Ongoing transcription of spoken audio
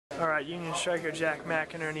All right, Union striker Jack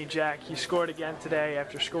McInerney. Jack, you scored again today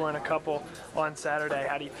after scoring a couple on Saturday.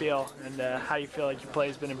 How do you feel, and how do you feel like your play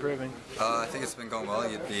has been improving? I think it's been going well.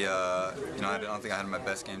 I don't think I had my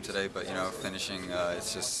best game today, but finishing,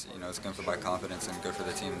 it's just it's good for my confidence and good for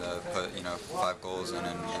the team to put 5 goals in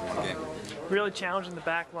one game. Really challenging the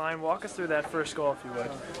back line. Walk us through that first goal, if you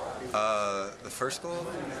would. The first goal,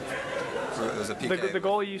 it was a PK. The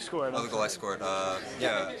goal you scored. Oh, the goal I scored.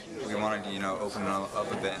 Yeah, we wanted to open it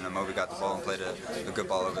up a bit, and Moby got the ball and played a good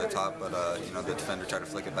ball over the top, but the defender tried to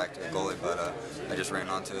flick it back to the goalie, but I just ran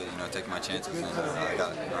onto it, taking my chances, and I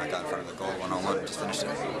got in front of the goal one-on-one and just finished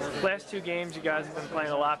it. Last 2 games, you guys have been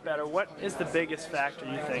playing a lot better. What is the biggest factor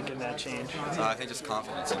you think in that change? I think just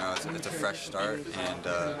confidence. It's a fresh start, and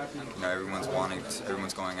everyone's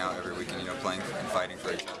going out every weekend, playing and fighting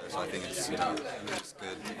for each other. So I think it's just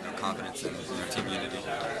good, confidence and team unity.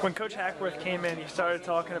 When Coach Hackworth came in, he started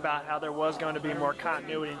talking about how there was going to be more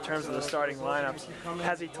continuity in terms of the starting lineups.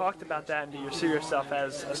 Has he talked about that, and do you see yourself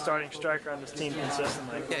as a starting striker on this team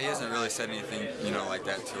consistently? Yeah, he hasn't really said anything, like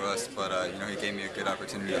that to us, but he gave me a good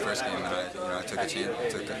opportunity the first game, and I took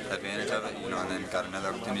advantage of it, and then got another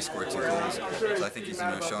opportunity, scored 2 goals. So I think he's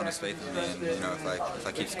showing his faith in me, and if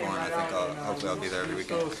I keep scoring, I think hopefully I'll be there every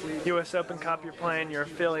weekend. U.S. Open Cup, you're playing your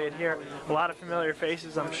affiliate here. A lot of familiar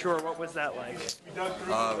faces, I'm sure. What was that like? We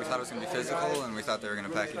thought it was going to be physical, and we thought they were going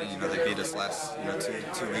to pack it in. They beat us last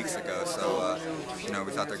 2 weeks ago, so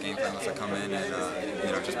we thought their game plan was to come in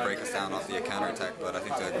and just break us down off the counterattack. But I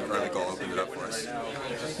think the early goal opened it up for us.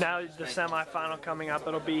 Now the semifinal coming up,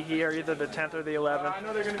 it'll be here either the 10th or the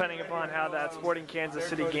 11th, depending upon how that Sporting Kansas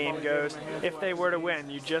City game goes. If they were to win,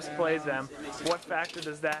 you just played them. What factor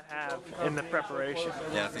does that have in the preparation?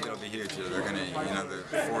 Yeah, I think it'll be huge. They're going to,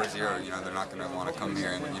 they're 4-0. They're not going to want to come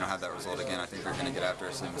here and have that result again. I think they're going to get after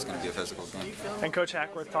us, and it's going to be a physical game. And Coach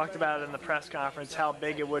Hackworth talked about it in the press conference, how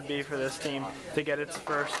big it would be for this team to get its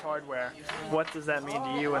first hardware. What does that mean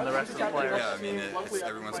to you and the rest of the players? Yeah, I mean, it's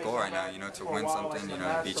everyone's goal right now, to win something,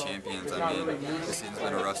 to be champions. I mean, this season's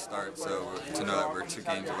been a rough start, so to know that we're 2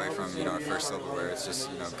 games away from, our first silverware, it's just,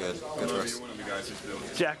 good for us.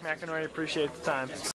 Jack McInerney, appreciate the time.